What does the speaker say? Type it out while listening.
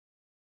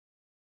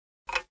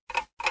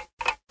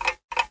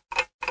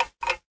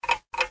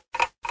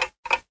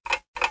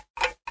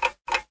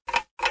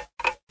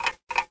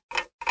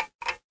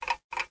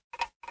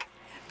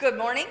Good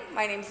morning.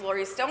 My name is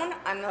Lori Stone.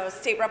 I'm the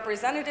state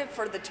representative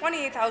for the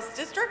 28th House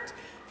District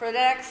for the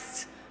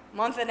next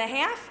month and a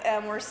half,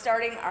 and we're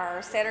starting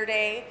our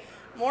Saturday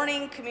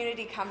morning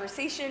community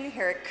conversation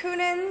here at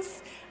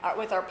Coonan's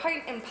with our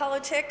Pint in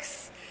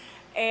Politics,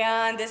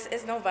 and this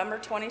is November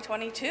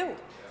 2022.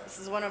 This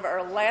is one of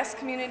our last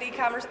community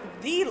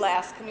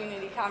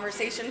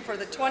conversation for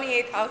the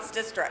 28th House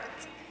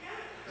District.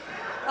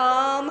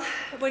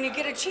 When you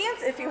get a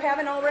chance, if you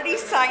haven't already,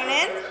 sign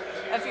in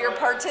if you're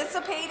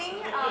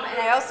participating.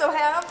 And I also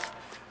have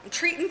a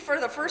treating for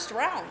the first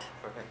round.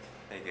 Perfect.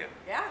 Thank you.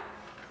 Yeah.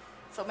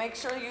 So make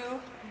sure you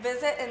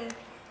visit, and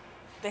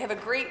they have a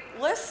great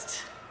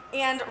list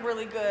and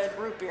really good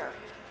root beer.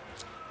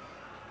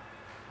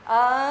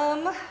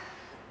 I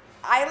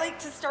like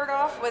to start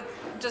off with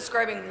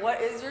describing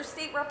what is your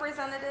state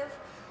representative,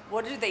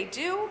 what do they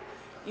do.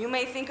 You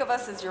may think of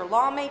us as your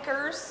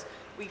lawmakers.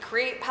 We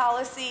create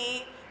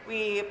policy,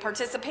 we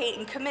participate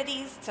in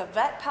committees to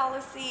vet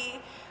policy,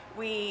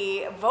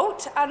 we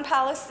vote on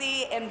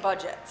policy and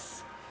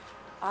budgets.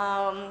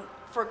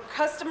 For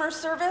customer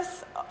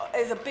service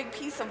is a big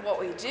piece of what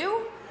we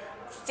do.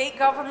 State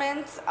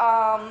government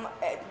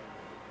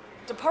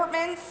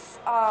departments,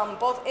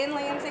 both in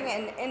Lansing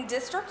and in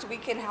district, we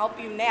can help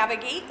you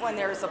navigate when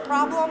there's a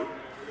problem.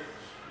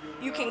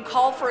 You can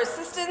call for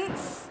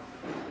assistance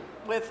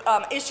with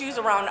issues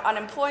around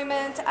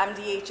unemployment,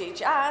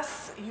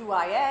 MDHHS,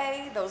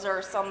 UIA. Those are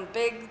some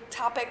big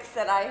topics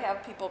that I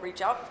have people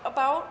reach out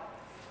about.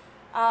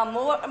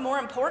 More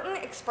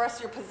important, express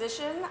your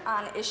position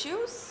on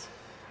issues.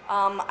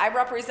 I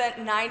represent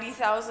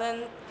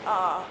 90,000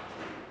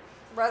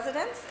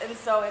 residents, and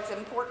so it's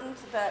important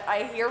that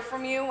I hear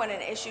from you when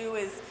an issue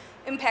is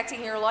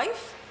impacting your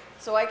life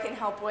so I can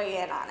help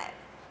weigh in on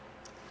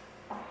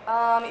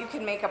it. You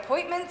can make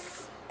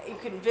appointments. You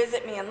can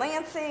visit me in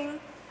Lansing.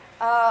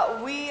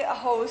 We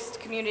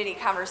host community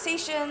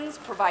conversations,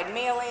 provide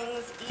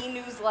mailings,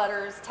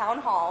 e-newsletters, town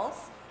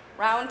halls,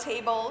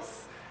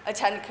 roundtables,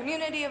 attend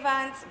community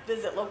events,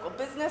 visit local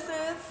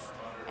businesses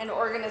and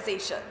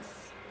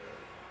organizations.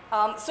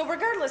 So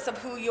regardless of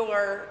who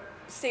your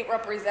state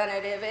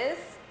representative is,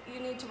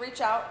 you need to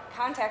reach out,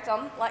 contact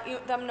them,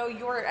 let them know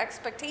your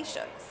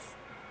expectations.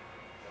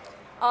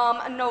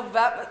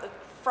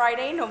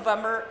 Friday,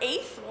 November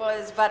 8th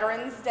was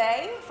Veterans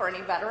Day. For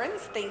any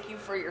veterans, thank you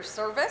for your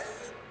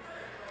service.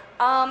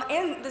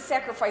 And the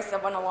sacrifice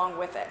that went along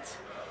with it.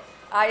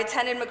 I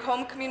attended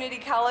Macomb Community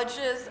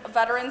College's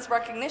Veterans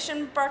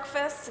Recognition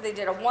Breakfast. They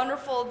did a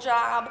wonderful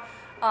job.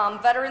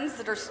 Veterans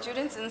that are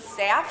students and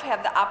staff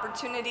have the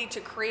opportunity to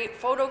create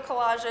photo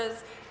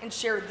collages and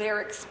share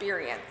their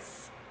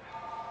experience.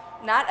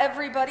 Not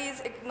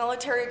everybody's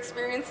military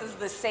experience is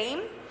the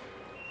same,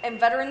 and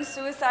veteran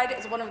suicide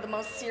is one of the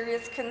most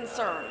serious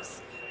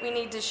concerns. We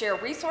need to share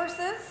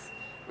resources,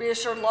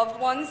 reassure loved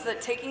ones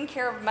that taking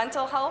care of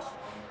mental health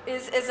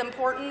is as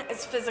important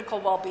as physical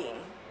well-being.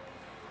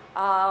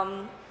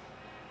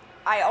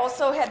 I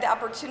also had the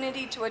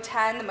opportunity to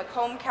attend the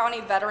Macomb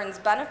County Veterans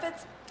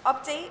Benefits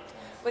Update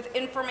with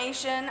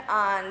information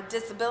on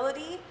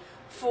disability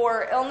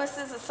for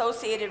illnesses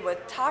associated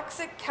with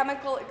toxic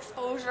chemical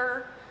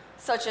exposure,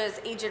 such as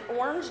Agent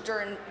Orange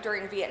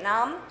during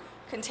Vietnam,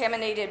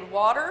 contaminated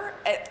water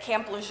at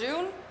Camp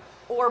Lejeune,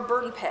 or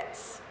burn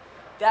pits.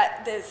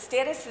 That the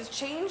status has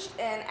changed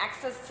and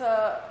access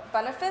to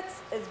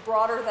benefits is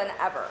broader than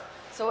ever.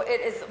 So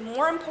it is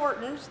more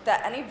important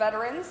that any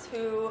veterans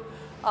who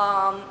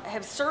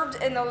have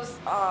served in those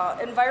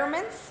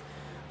environments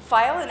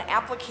file an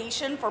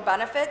application for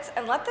benefits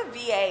and let the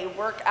VA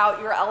work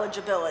out your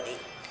eligibility.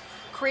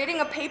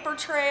 Creating a paper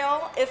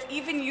trail, if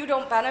even you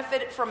don't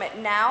benefit from it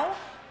now,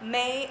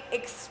 may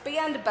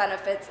expand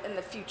benefits in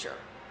the future.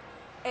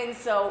 And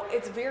so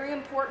it's very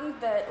important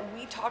that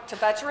we talk to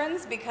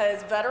veterans,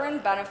 because veteran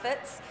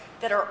benefits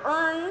that are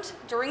earned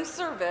during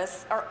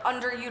service are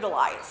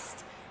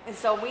underutilized. And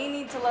so we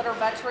need to let our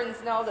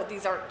veterans know that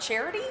these are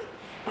charity,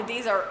 that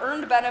these are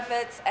earned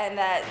benefits, and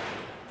that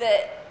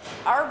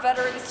our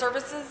veteran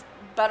services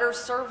better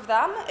serve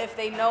them if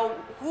they know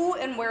who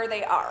and where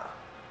they are.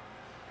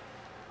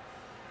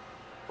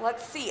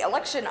 Let's see,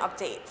 election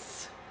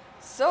updates.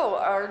 So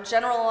our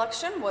general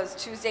election was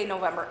Tuesday,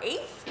 November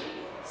 8th.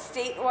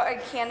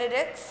 Statewide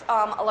candidates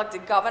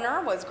elected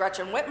governor was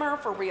Gretchen Whitmer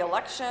for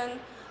re-election,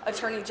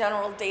 Attorney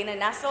General Dana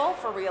Nessel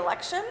for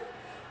re-election,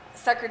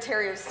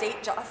 Secretary of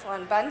State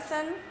Jocelyn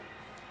Benson.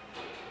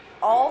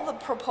 All the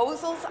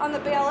proposals on the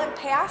ballot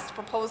passed.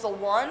 Proposal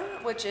 1,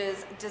 which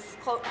is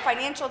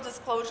financial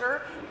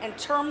disclosure and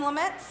term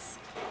limits.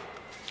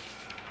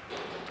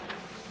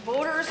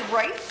 Voters'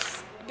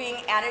 rights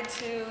being added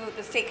to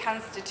the state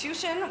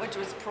constitution, which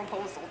was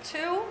Proposal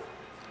 2.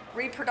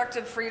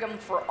 Reproductive freedom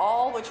for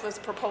all, which was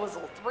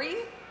Proposal 3.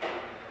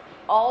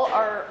 All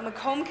our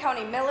Macomb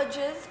County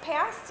millages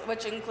passed,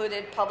 which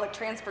included public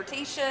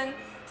transportation,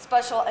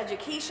 special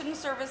education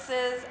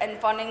services, and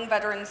funding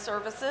veteran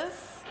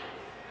services.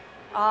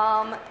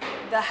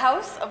 The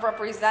House of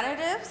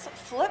Representatives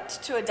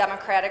flipped to a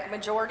Democratic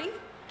majority.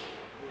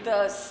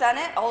 The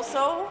Senate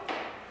also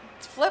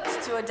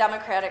flips to a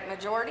Democratic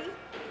majority.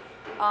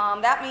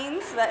 That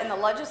means that in the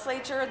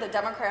legislature, the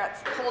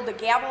Democrats hold the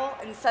gavel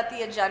and set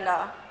the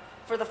agenda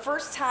for the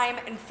first time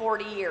in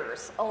 40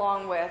 years,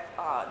 along with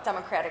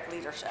Democratic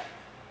leadership.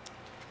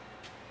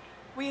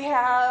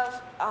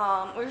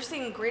 We're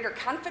seeing greater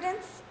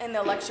confidence in the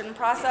election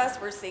process.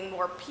 We're seeing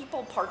more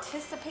people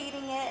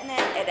participating in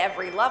it at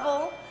every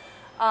level.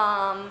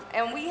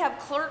 And we have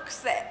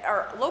clerks that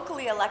are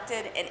locally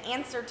elected and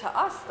answer to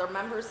us. They're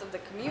members of the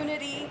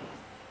community.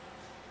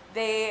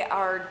 They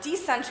are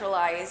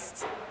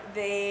decentralized.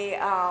 The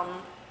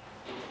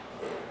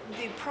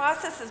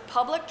process is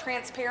public,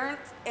 transparent,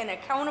 and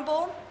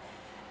accountable,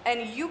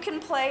 and you can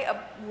play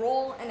a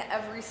role in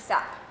every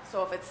step.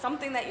 So if it's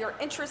something that you're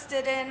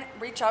interested in,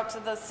 reach out to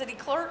the city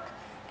clerk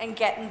and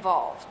get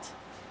involved.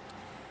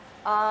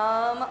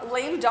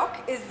 Lame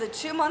duck is the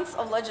 2 months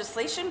of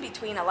legislation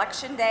between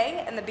Election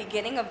Day and the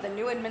beginning of the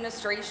new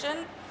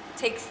administration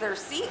takes their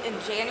seat in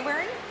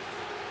January.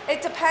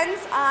 It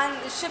depends on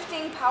the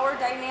shifting power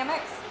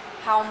dynamics,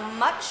 how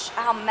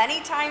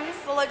many times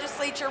the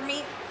legislature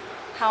meet,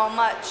 how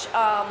much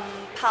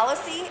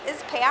policy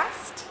is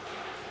passed.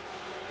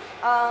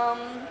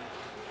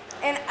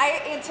 And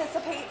I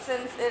anticipate,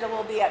 since it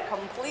will be a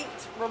complete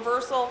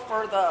reversal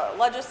for the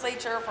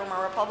legislature from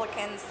a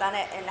Republican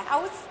Senate and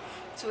House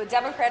to a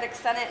Democratic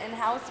Senate and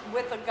House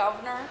with a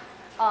governor,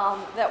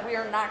 that we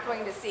are not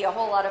going to see a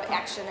whole lot of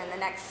action in the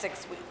next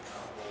 6 weeks.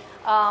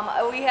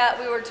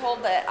 We were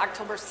told that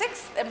October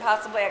 6th and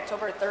possibly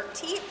October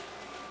 13th,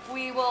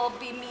 we will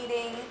be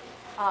meeting.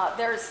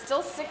 There's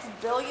still $6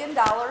 billion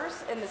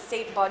in the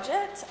state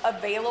budget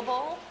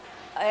available,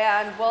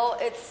 and well,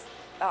 it's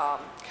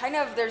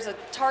there's a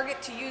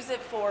target to use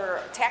it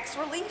for tax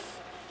relief,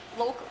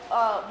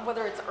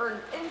 whether it's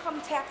earned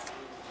income tax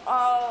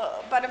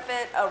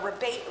benefit, a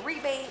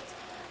rebate.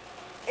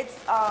 It's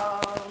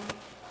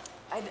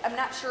I'm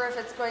not sure if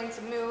it's going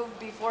to move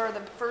before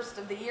the first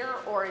of the year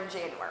or in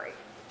January.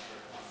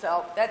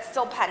 So that's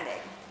still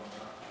pending.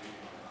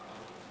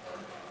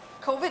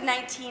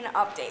 COVID-19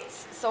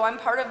 updates. So I'm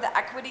part of the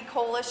Equity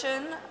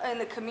Coalition in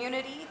the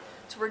community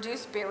to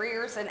reduce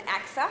barriers and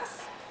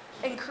access,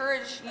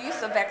 encourage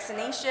use of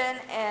vaccination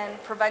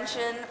and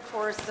prevention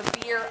for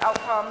severe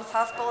outcomes,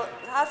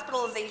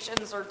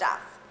 hospitalizations, or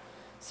death.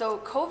 So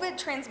COVID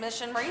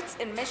transmission rates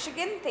in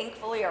Michigan,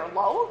 thankfully, are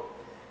low,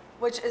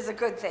 which is a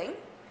good thing.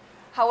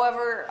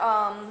 However,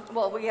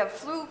 we have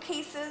flu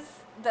cases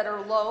that are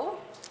low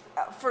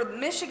for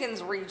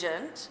Michigan's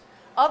region.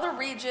 Other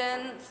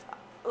regions,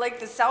 like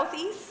the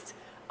Southeast,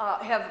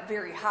 have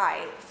very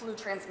high flu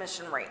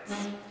transmission rates.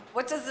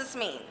 What does this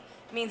mean?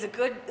 It means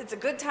it's a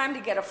good time to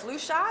get a flu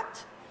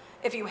shot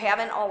if you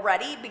haven't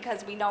already,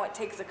 because we know it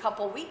takes a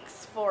couple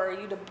weeks for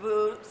you to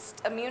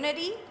boost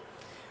immunity.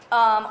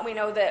 We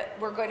know that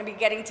we're going to be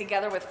getting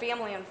together with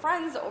family and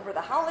friends over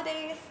the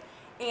holidays,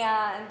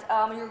 and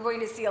you're going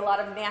to see a lot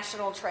of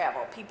national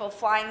travel, people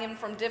flying in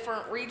from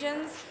different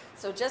regions.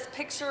 So just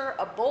picture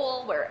a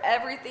bowl where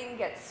everything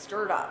gets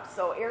stirred up.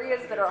 So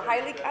areas that are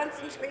highly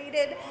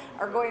concentrated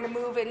are going to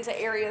move into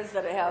areas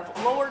that have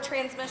lower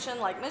transmission,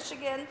 like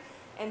Michigan,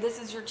 and this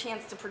is your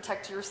chance to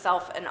protect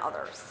yourself and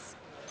others.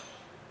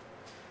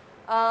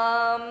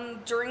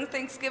 During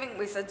Thanksgiving,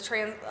 we said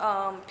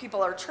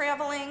people are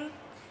traveling.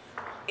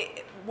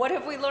 What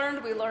have we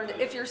learned? We learned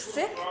if you're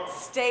sick,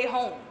 stay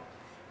home.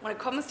 When it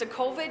comes to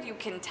COVID, you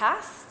can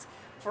test.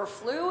 For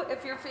flu,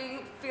 if you're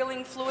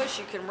feeling fluish,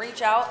 you can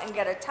reach out and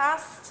get a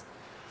test.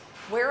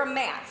 Wear a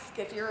mask.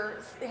 If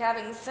you're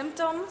having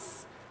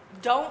symptoms,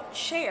 don't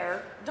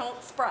share,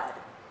 don't spread.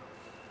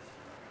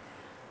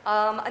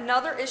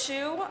 Another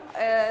issue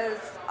is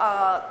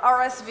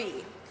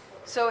RSV.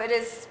 So it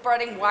is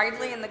spreading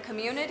widely in the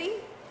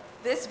community.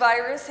 This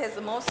virus has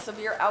the most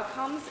severe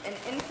outcomes in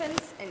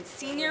infants and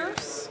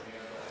seniors.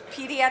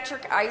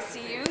 Pediatric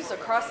ICUs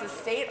across the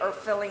state are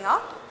filling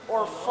up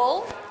or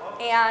full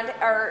and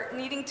are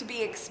needing to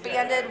be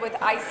expanded with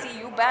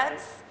ICU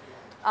beds,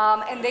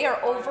 and they are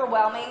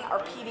overwhelming our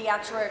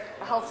pediatric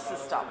health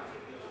system.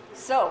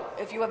 So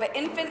if you have an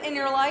infant in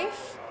your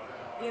life,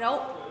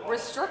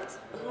 restrict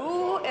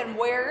who and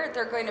where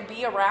they're going to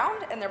be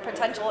around and their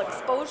potential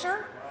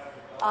exposure.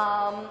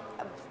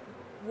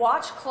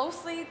 Watch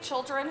closely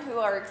children who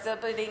are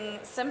exhibiting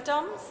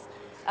symptoms,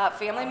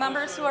 family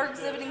members who are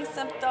exhibiting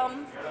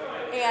symptoms,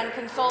 and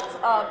consult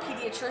a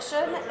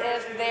pediatrician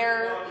if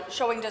they're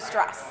showing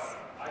distress.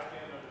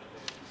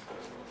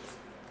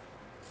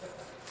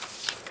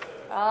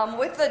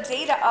 With the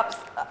data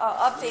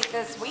update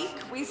this week,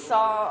 we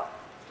saw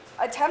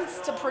attempts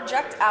to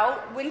project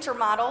out winter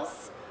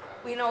models.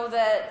 We know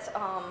that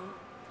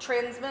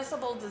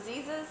transmissible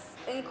diseases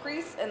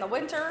increase in the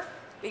winter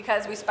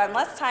because we spend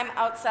less time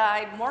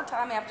outside, more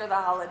time after the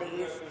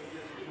holidays.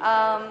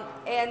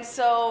 And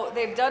so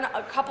they've done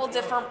a couple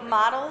different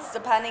models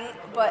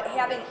but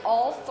having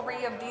all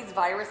three of these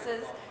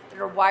viruses that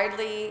are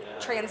widely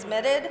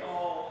transmitted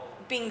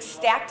being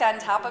stacked on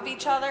top of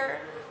each other,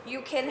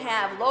 you can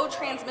have low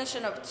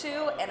transmission of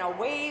 2 and a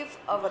wave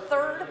of a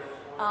third.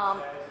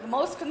 The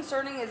most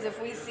concerning is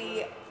if we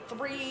see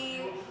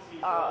 3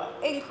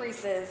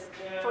 increases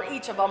for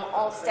each of them,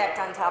 all stacked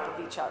on top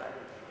of each other.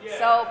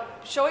 So,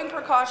 showing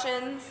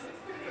precautions.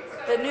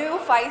 The new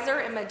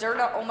Pfizer and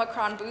Moderna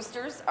Omicron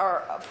boosters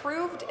are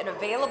approved and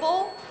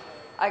available.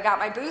 I got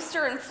my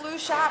booster and flu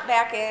shot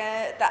back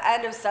at the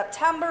end of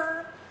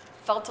September.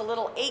 Felt a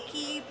little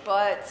achy,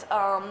 but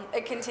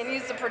it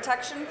continues the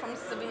protection from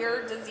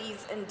severe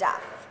disease and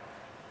death.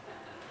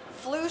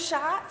 Flu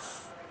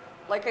shots,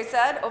 like I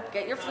said,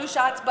 get your flu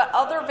shots, but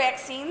other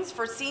vaccines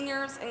for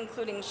seniors,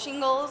 including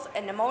shingles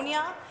and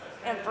pneumonia,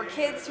 and for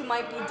kids who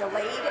might be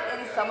delayed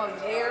in some of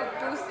their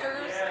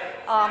boosters,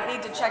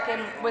 need to check in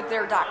with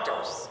their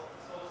doctors.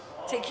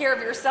 Take care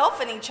of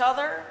yourself and each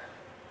other.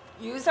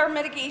 Use our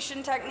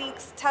mitigation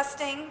techniques,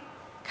 testing,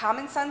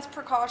 common sense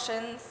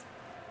precautions,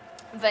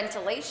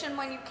 ventilation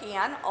when you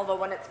can, although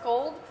when it's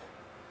cold,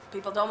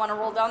 people don't want to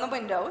roll down the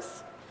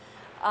windows,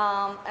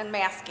 and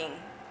masking.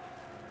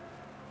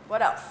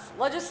 What else?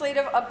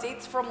 Legislative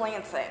updates from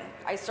Lansing.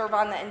 I serve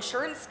on the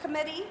insurance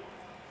committee.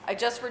 I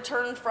just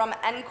returned from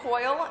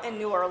NCOIL in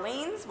New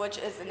Orleans, which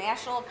is the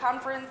National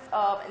Conference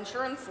of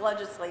Insurance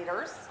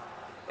Legislators.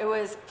 It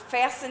was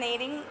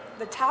fascinating.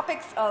 The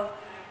topics of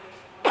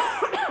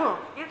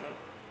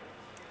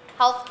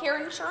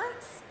healthcare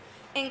insurance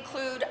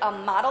include a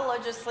model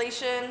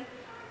legislation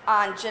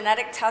on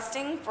genetic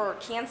testing for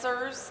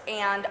cancers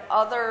and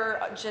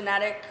other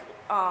genetic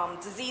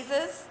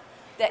diseases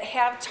that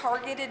have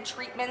targeted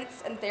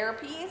treatments and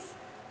therapies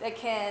that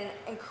can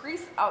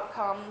increase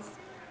outcomes,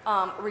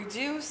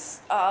 reduce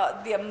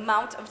the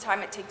amount of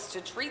time it takes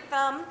to treat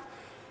them.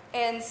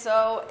 And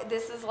so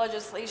this is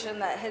legislation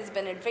that has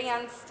been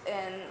advanced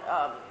in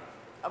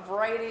a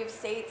variety of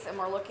states, and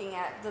we're looking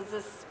at, does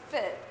this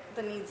fit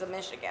the needs of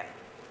Michigan?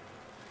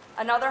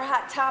 Another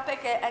hot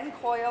topic at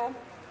NCOIL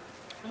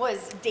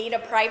was data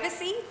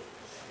privacy.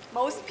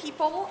 Most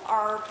people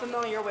are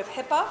familiar with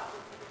HIPAA,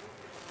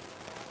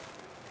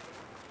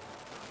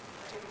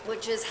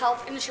 which is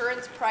Health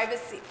Insurance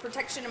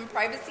Protection and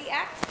Privacy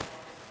Act,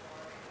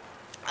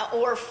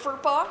 or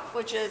FERPA,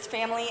 which is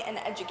Family and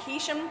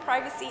Education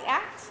Privacy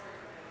Act.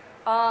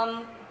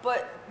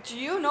 But do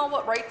you know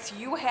what rights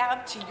you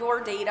have to your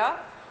data?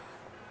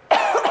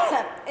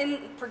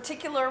 In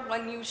particular,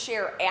 when you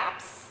share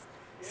apps.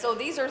 So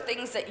these are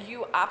things that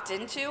you opt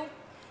into.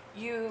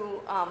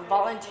 You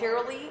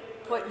voluntarily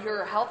put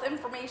your health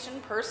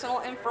information,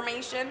 personal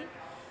information.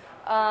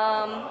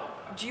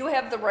 Do you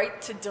have the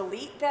right to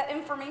delete that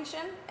information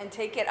and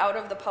take it out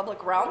of the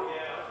public realm?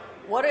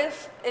 What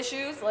if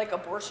issues like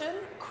abortion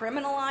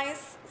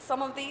criminalize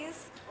some of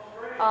these?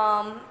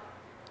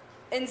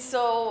 And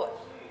so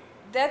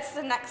that's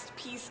the next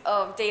piece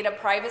of data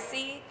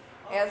privacy,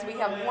 as we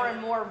have more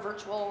and more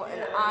virtual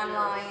and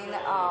online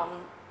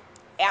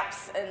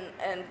apps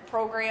and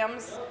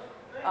programs,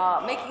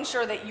 making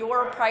sure that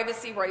your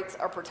privacy rights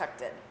are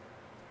protected.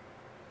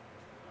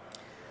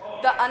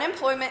 The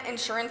Unemployment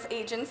Insurance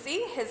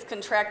Agency has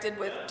contracted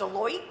with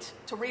Deloitte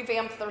to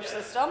revamp their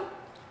system.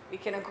 We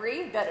can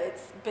agree that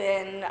it's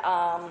been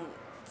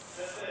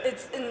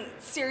it's in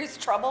serious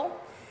trouble,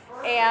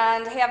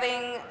 and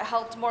having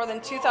helped more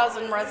than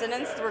 2,000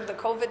 residents through the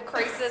COVID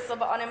crisis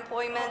of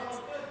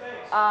unemployment,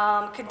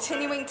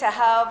 continuing to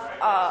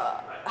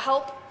have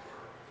help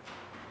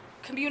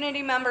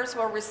community members who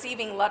are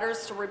receiving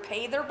letters to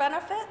repay their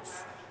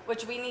benefits,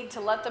 which we need to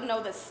let them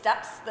know the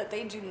steps that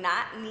they do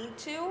not need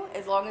to,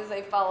 as long as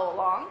they follow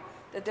along,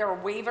 that there are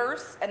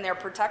waivers and they're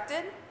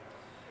protected.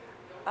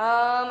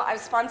 I've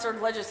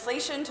sponsored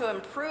legislation to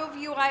improve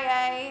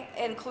UIA,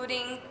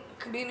 including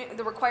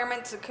the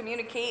requirement to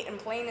communicate in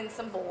plain and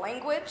simple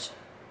language.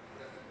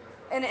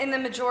 And in the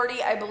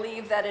majority, I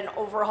believe that an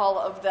overhaul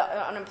of the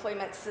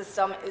unemployment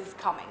system is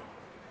coming.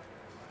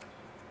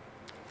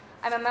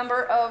 I'm a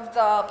member of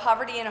the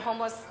Poverty and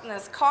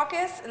Homelessness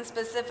Caucus, and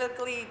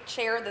specifically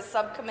chair the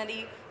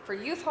subcommittee for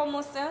youth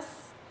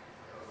homelessness.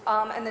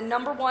 And the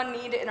number one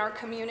need in our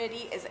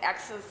community is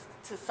access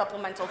to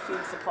supplemental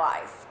food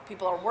supplies.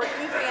 People are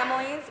working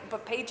families,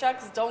 but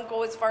paychecks don't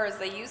go as far as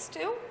they used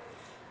to.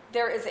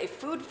 There is a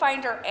Food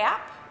Finder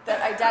app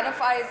that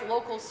identifies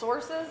local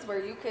sources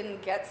where you can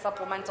get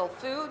supplemental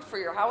food for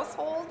your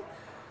household.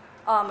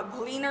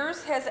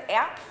 Gleaners has an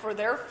app for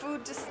their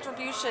food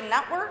distribution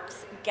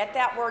networks. Get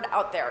that word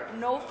out there.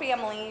 No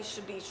family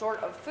should be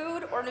short of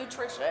food or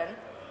nutrition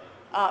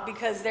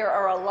because there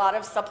are a lot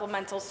of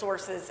supplemental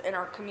sources in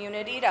our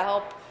community to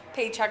help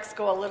paychecks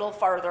go a little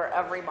farther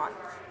every month.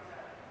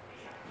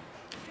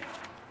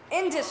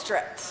 In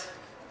district.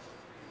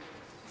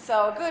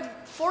 So a good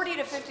 40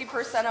 to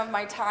 50% of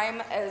my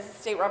time as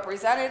state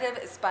representative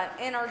is spent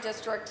in our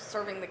district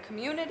serving the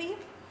community.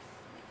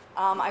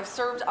 I've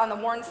served on the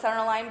Warren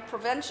Centerline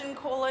Prevention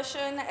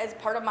Coalition as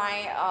part of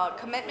my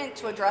commitment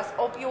to address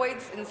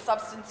opioids and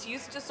substance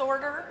use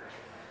disorder.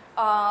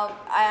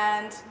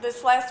 And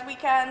this last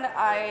weekend,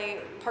 I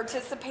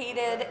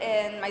participated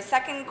in my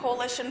second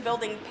coalition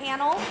building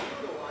panel.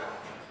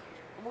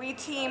 We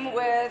team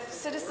with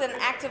citizen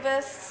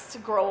activists to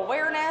grow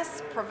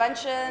awareness,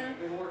 prevention,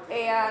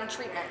 and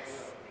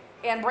treatments.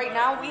 And right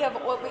now we have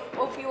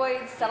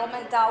opioid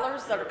settlement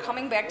dollars that are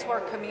coming back to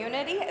our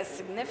community, a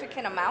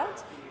significant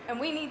amount, and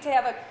we need to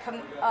have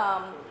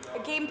a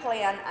game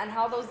plan on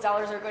how those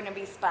dollars are going to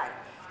be spent.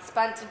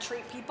 Spent to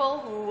treat people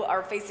who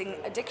are facing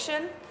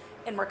addiction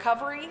and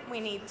recovery.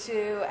 We need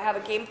to have a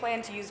game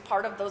plan to use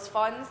part of those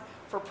funds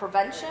for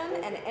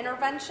prevention and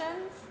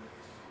interventions,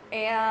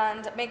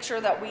 and make sure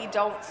that we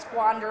don't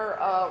squander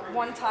a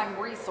one-time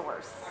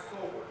resource.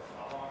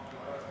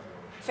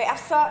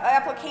 FAFSA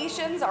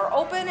applications are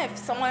open if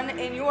someone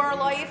in your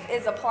life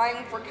is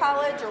applying for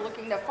college or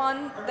looking to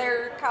fund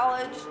their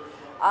college.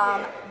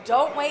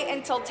 Don't wait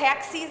until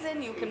tax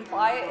season. You can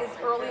apply as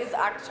early as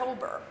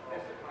October.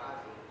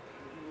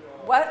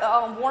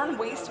 Warren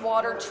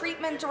Wastewater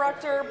Treatment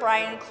Director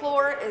Brian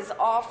Clore is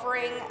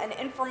offering an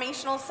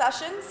informational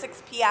session,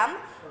 6 p.m.,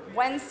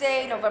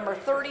 Wednesday, November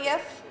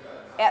 30th,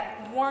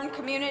 at Warren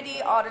Community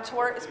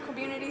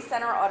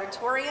Center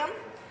Auditorium.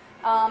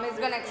 Is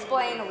going to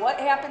explain what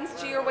happens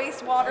to your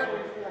wastewater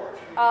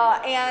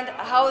and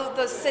how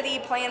the city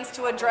plans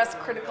to address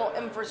critical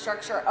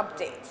infrastructure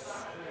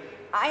updates.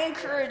 I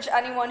encourage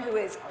anyone who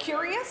is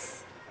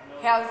curious,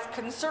 has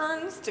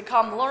concerns, to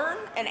come learn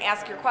and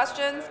ask your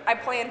questions. I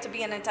plan to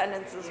be in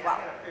attendance as well.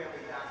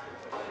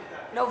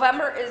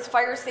 November is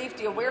Fire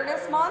Safety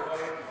Awareness Month.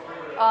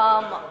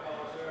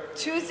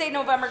 Tuesday,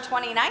 November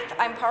 29th,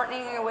 I'm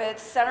partnering with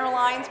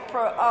Centerline's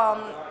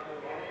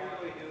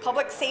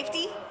Public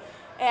Safety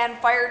and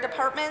Fire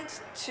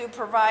Department to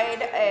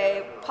provide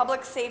a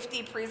public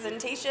safety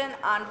presentation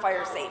on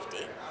fire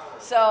safety.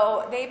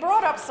 So they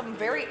brought up some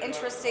very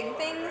interesting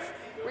things.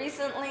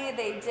 Recently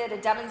they did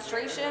a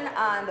demonstration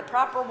on the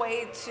proper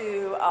way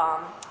to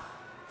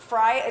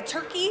fry a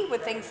turkey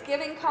with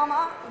Thanksgiving come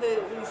up.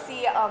 We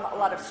see a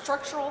lot of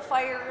structural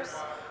fires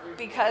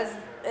because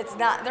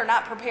they're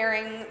not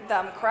preparing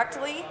them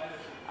correctly,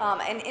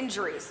 and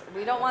injuries.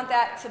 We don't want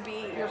that to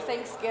be your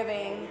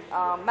Thanksgiving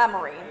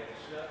memory.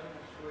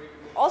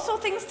 Also,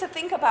 things to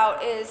think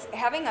about is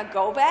having a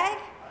go bag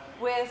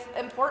with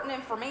important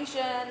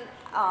information,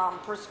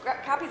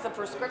 copies of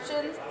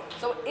prescriptions.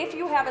 So if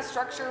you have a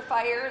structure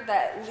fire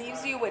that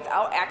leaves you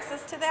without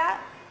access to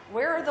that,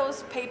 where are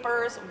those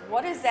papers?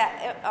 What is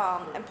that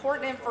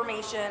important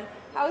information?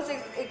 How is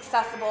it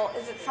accessible?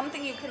 Is it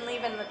something you can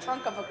leave in the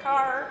trunk of a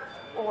car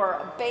or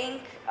a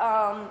bank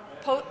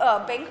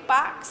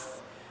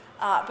box?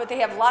 But they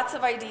have lots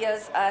of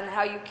ideas on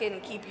how you can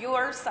keep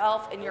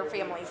yourself and your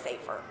family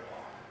safer.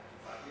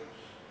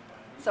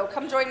 So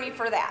come join me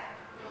for that.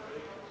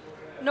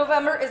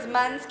 November is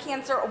Men's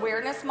Cancer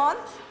Awareness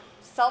Month.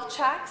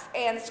 Self-checks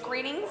and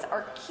screenings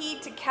are key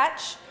to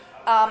catch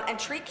and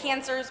treat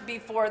cancers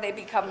before they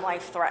become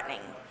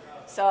life-threatening.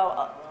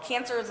 So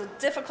cancer is a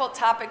difficult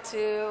topic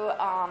to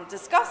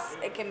discuss.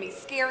 It can be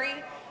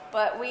scary,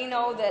 but we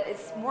know that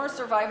it's more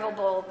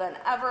survivable than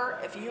ever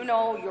if you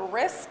know your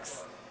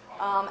risks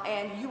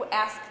and you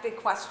ask the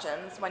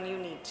questions when you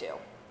need to.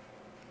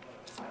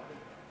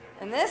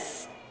 And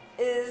this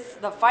is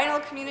the final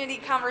community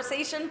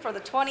conversation for the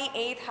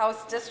 28th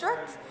House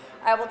District.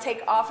 I will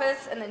take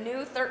office in the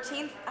new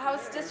 13th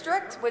House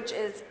District, which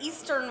is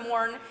Eastern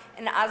Warren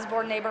and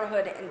Osborne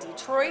neighborhood in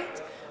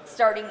Detroit,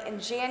 starting in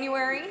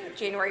January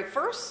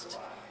 1st.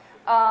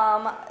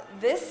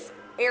 This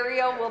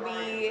area will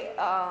be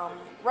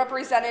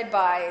represented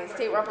by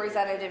State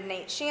Representative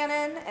Nate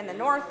Shannon in the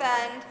north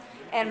end,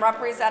 and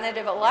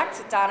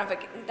Representative-elect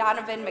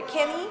Donovan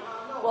McKinney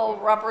will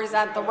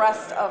represent the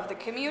rest of the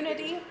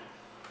community.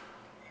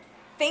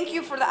 Thank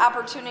you for the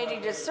opportunity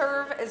to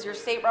serve as your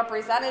state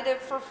representative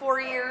for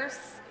 4 years.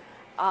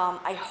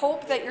 I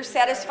hope that you're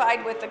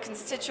satisfied with the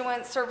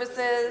constituent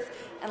services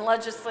and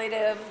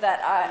legislative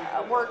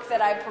work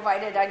that I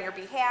provided on your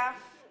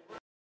behalf.